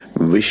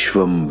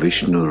Vishvam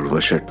Vishnur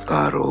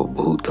Vashatkaro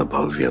Bhuta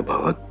Bhavya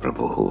Bhavat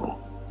Prabhu.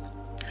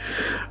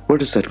 What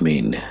does that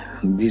mean?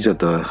 These are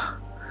the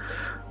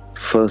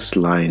first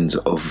lines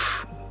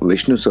of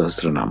Vishnu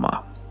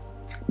Sahasranama,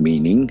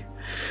 meaning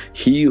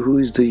He who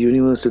is the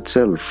universe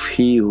itself,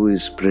 He who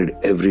is spread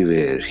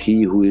everywhere,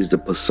 He who is the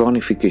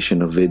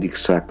personification of Vedic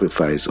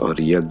sacrifice or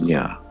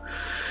yajna,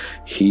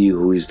 He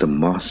who is the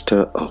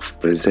master of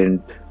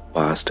present,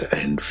 past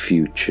and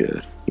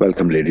future.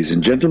 Welcome, ladies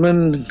and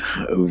gentlemen.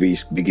 We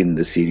begin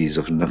the series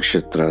of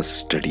Nakshatra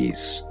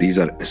studies. These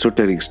are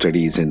esoteric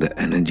studies in the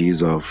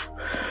energies of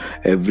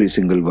every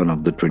single one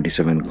of the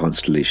 27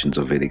 constellations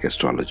of Vedic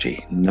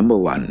astrology. Number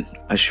 1,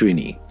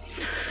 Ashwini,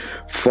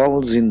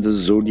 falls in the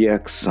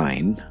zodiac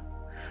sign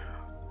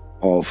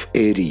of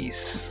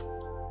Aries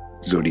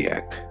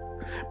zodiac,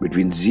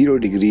 between 0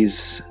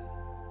 degrees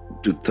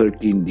to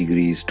 13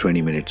 degrees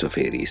 20 minutes of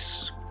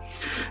Aries.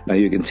 Now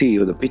you can see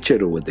the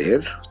picture over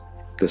there.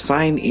 The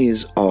sign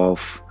is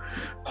of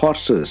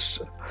horses.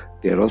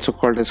 They are also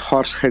called as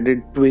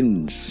horse-headed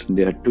twins.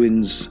 They are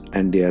twins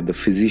and they are the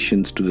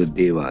physicians to the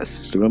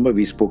devas. Remember,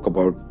 we spoke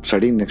about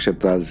studying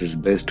nakshatras is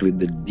best with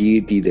the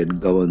deity that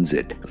governs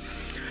it.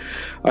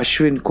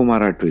 Ashwin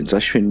Kumara twins.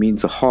 Ashwin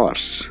means a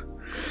horse.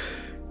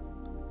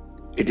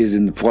 It is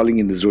falling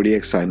in the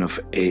zodiac sign of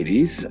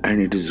Aries and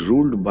it is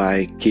ruled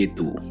by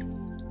Ketu.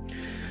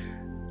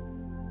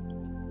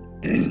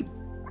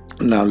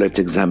 Now let's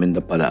examine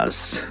the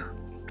padas.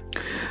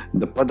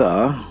 The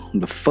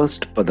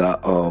first pada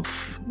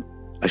of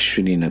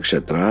Ashwini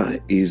Nakshatra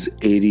is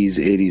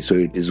Aries, so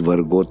it is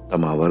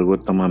Vargottama.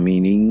 Vargottama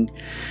meaning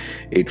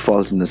it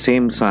falls in the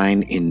same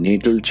sign in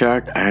natal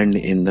chart and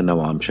in the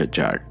Navamsha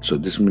chart. So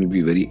this will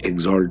be very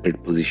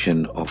exalted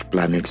position of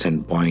planets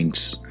and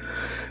points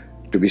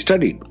to be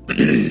studied.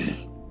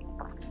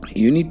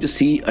 You need to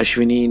see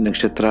Ashwini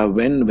Nakshatra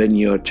when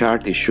your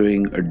chart is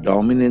showing a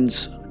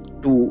dominance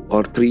 2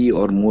 or 3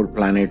 or more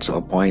planets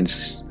or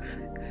points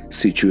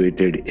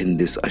situated in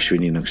this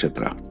Ashwini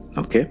Nakshatra.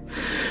 Okay?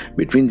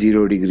 Between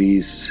 0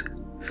 degrees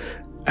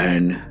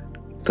and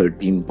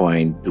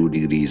 13.2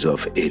 degrees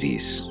of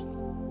Aries.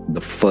 The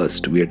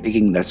first, we are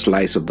taking that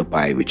slice of the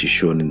pie which is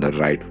shown in the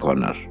right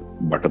corner,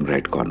 bottom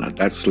right corner.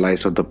 That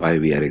slice of the pie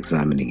we are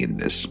examining in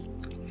this.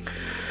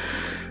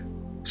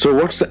 So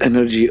what's the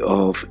energy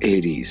of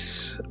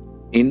Aries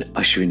in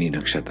Ashwini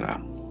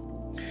Nakshatra?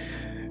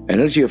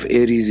 Energy of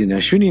Aries in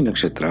Ashwini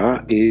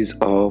Nakshatra is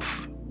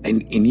of an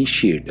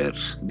initiator.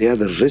 They are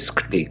the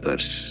risk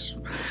takers.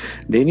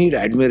 They need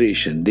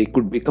admiration. They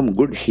could become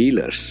good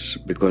healers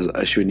because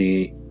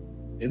Ashwin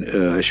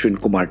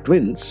Kumar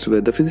twins were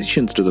the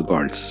physicians to the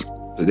gods.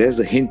 So there's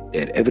a hint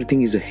there.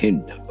 Everything is a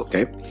hint.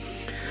 Okay.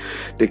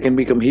 They can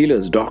become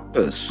healers,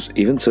 doctors,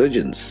 even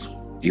surgeons,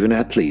 even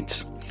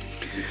athletes.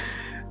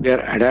 They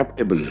are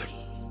adaptable.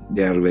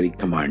 They are very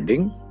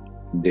commanding.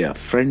 They are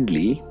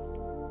friendly.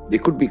 They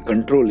could be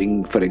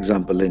controlling, for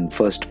example, in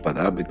first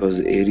pada,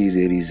 because Aries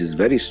is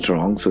very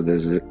strong, so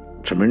there's a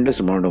tremendous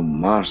amount of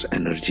Mars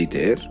energy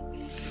there.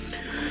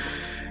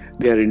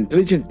 They are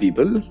intelligent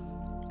people.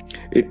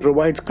 It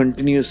provides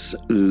continuous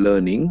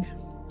learning.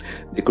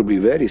 They could be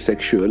very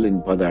sexual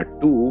in pada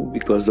 2,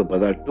 because the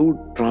pada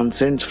 2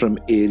 transcends from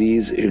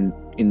Aries in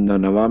the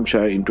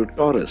Navamsha into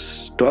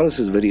Taurus. Taurus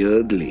is very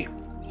early.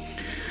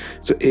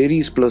 So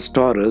Aries plus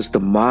Taurus, the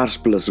Mars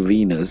plus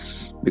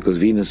Venus, because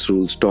Venus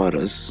rules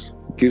Taurus,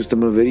 gives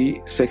them a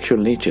very sexual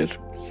nature.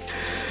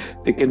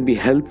 They can be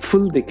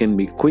helpful, they can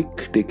be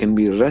quick, they can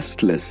be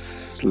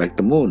restless, like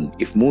the moon,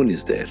 if moon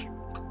is there.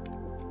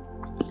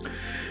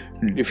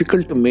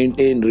 Difficult to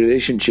maintain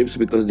relationships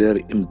because they are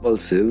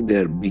impulsive, they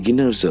are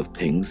beginners of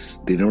things.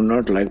 They do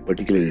not like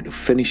particularly to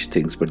finish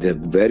things, but they are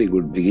very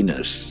good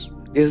beginners.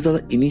 These are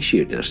the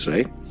initiators,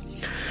 right?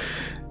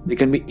 They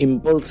can be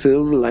impulsive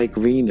like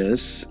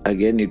Venus.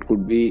 Again, it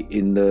could be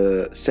in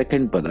the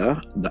second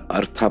pada, the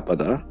Artha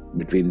pada,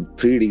 between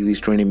 3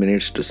 degrees 20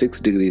 minutes to 6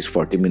 degrees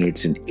 40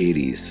 minutes in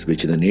Aries,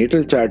 which in the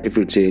natal chart, if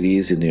it's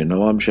Aries, in your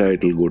Navamsha,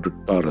 it will go to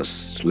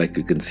Taurus, like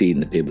you can see in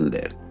the table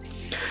there.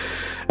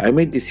 I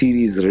made the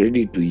series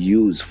ready to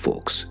use,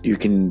 folks. You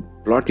can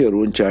plot your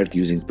own chart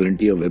using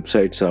plenty of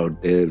websites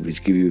out there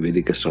which give you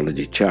Vedic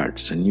astrology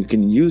charts, and you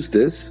can use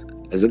this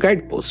as a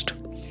guidepost.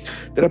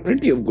 There are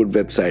plenty of good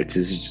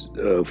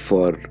websites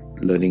for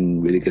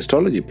learning Vedic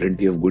astrology,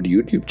 plenty of good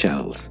YouTube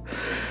channels.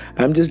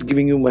 I'm just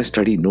giving you my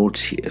study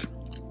notes here.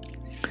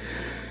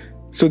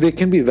 So they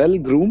can be well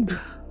groomed,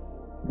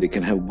 they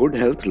can have good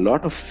health,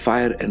 lot of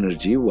fire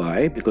energy.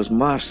 Why? Because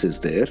Mars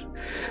is there.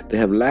 They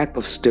have lack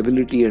of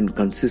stability and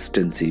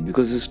consistency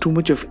because there's too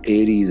much of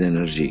Aries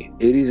energy.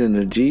 Aries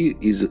energy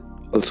is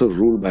also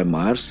ruled by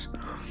Mars.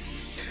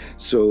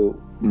 So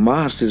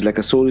Mars is like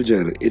a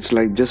soldier. It's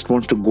like just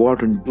wants to go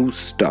out and do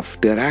stuff.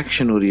 They're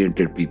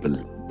action-oriented people.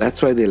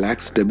 That's why they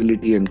lack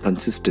stability and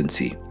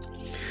consistency.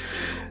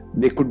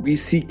 They could be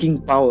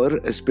seeking power,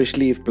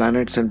 especially if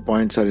planets and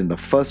points are in the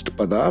first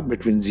pada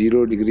between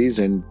 0 degrees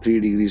and 3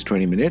 degrees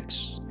 20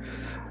 minutes,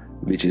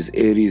 which is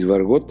Aries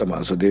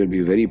Vargottama. So they will be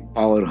very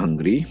power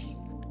hungry.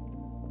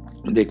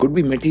 They could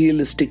be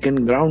materialistic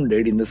and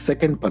grounded in the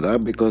second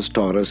pada because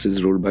Taurus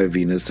is ruled by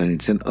Venus and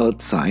it's an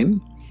earth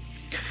sign.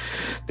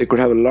 They could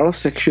have a lot of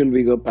sexual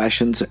vigor,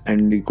 passions,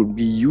 and they could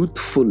be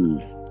youthful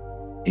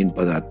in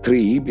pada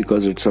 3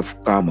 because it's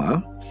of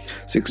Kama,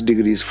 6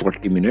 degrees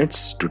 40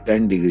 minutes to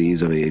 10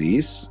 degrees of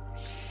Aries.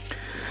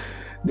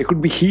 They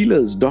could be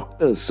healers,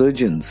 doctors,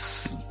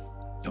 surgeons,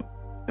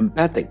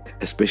 empathic,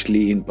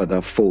 especially in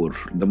pada 4,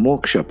 the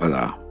Moksha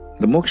pada.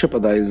 The Moksha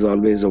pada is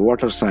always a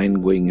water sign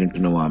going into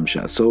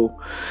Navamsha. So,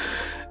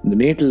 the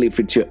natal, if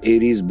it's your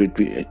Aries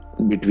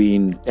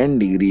between 10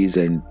 degrees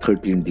and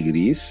 13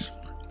 degrees,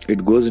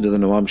 it goes into the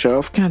Navamsha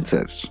of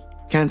Cancer.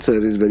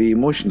 Cancer is very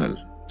emotional.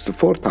 It's the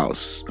 4th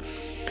house.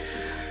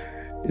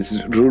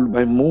 It's ruled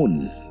by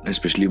Moon,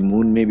 especially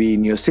Moon maybe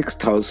in your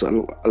 6th house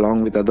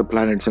along with other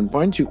planets and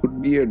points. You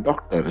could be a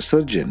doctor, a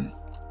surgeon.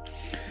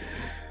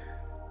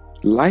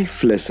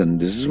 Life lesson.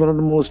 This is one of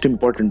the most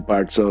important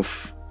parts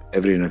of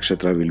every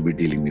nakshatra we'll be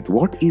dealing with.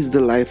 What is the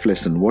life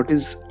lesson? What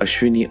is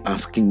Ashwini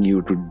asking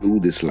you to do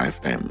this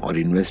lifetime or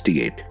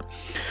investigate?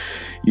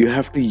 You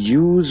have to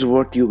use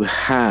what you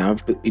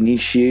have to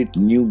initiate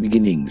new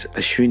beginnings.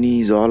 Ashwini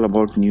is all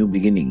about new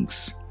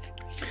beginnings.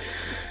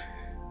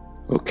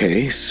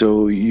 Okay,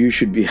 so you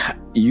should be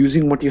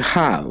using what you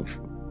have.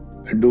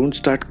 Don't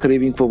start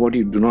craving for what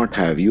you do not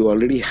have. You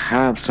already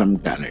have some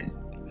talent.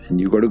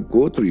 You got to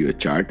go through your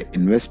chart,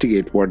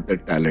 investigate what the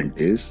talent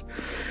is,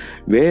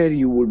 where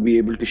you would be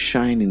able to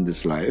shine in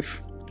this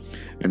life.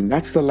 And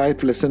that's the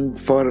life lesson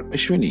for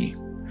Ashwini.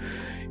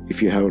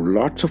 If you have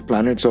lots of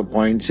planets or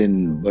points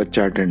in birth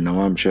chart and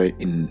Navamsha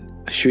in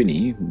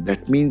Ashwini,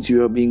 that means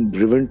you are being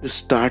driven to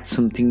start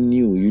something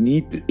new. You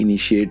need to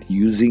initiate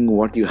using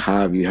what you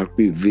have. You have to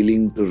be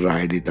willing to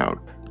ride it out.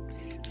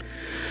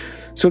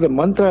 So the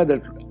mantra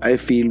that I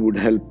feel would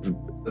help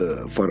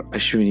for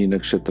Ashwini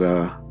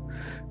Nakshatra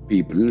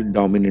people,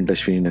 dominant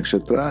Ashwini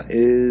Nakshatra,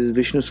 is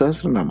Vishnu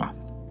Sahasranama.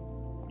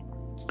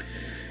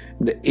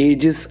 The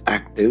ages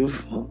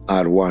active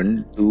are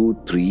 1,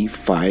 2, 3,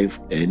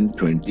 5, 10,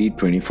 20,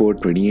 24,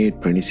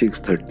 28, 26,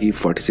 30,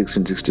 46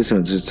 and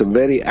 67. So it's a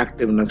very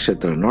active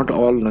nakshatra. Not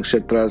all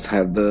nakshatras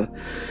have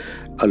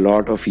a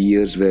lot of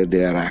years where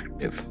they are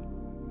active.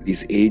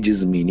 These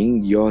ages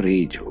meaning your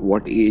age,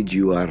 what age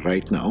you are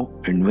right now,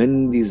 and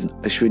when these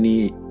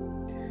Ashwini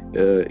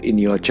in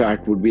your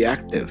chart would be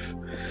active,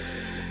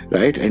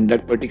 right? And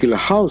that particular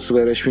house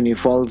where Ashwini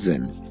falls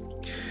in.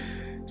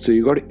 So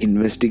you got to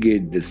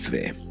investigate this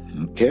way.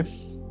 Okay.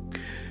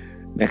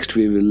 Next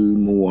we will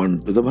move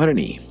on to the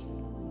Bharani.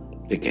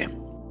 Take care.